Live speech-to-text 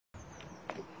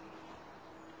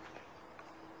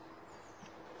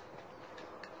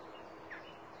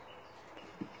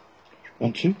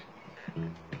1, 2.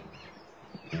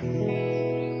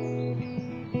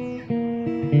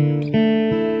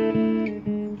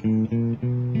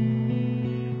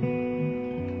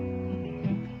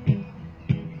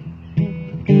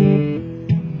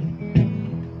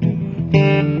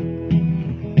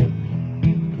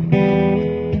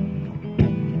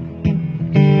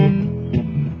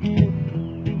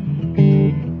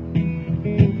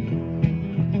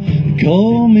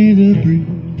 Call me the breeze,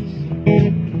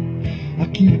 I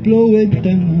keep blowing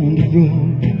down the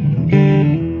road.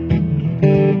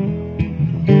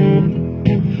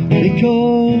 They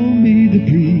call me the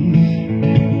breeze,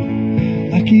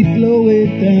 I keep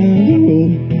blowing down the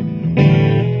road.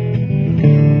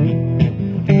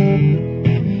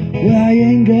 Well, I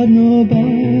ain't got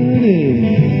nobody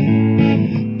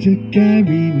to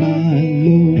carry my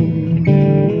load.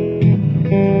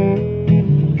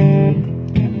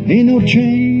 Ain't no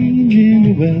change in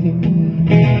the weather,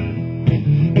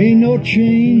 ain't no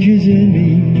changes in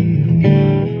me.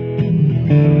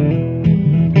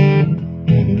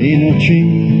 Ain't no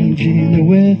change in the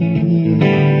weather,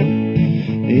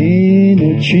 ain't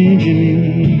no change in me.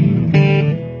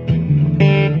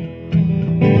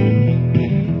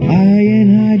 I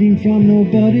ain't hiding from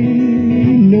nobody,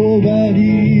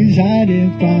 nobody's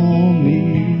hiding from me.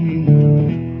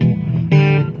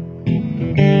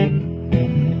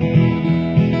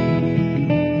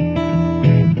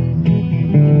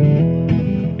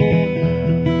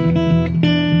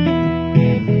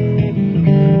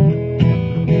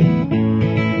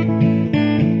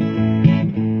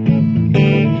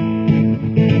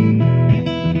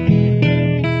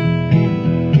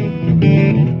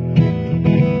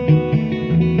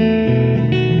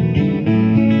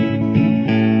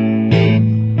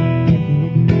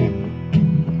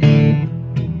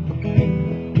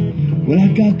 Well, I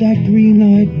got that green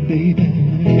light, baby,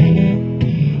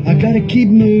 I gotta keep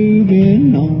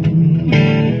moving on.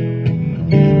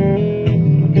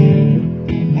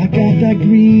 I got that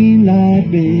green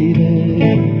light, baby,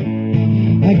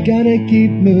 I gotta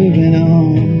keep moving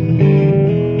on.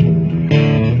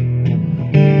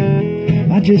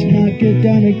 I just might go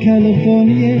down to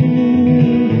California,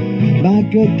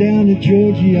 might go down to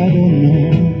Georgia, I don't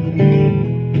know.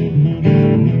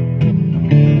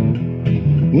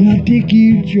 Well, I dig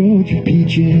you, Georgia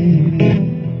peaches,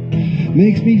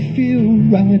 makes me feel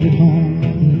right at home.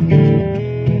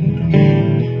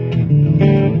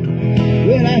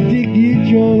 Well, I dig you,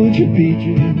 Georgia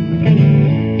peaches,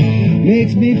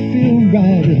 makes me feel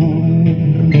right at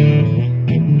home.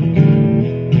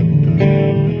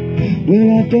 Well,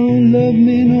 I don't love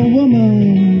me no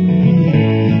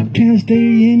woman, can't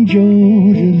stay in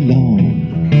Georgia long.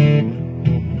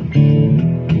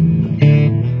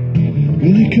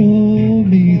 Well, they call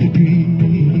me the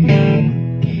breeze,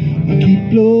 I keep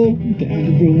blowing down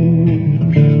the road.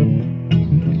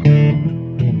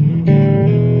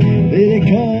 They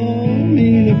call me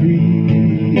the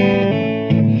breeze,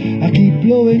 I keep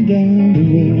blowing down the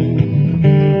road.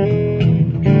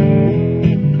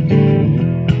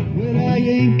 Well, I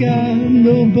ain't got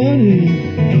nobody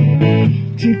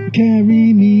to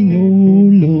carry me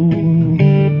no load.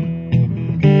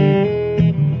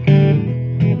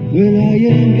 Well, I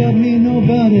ain't got me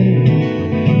nobody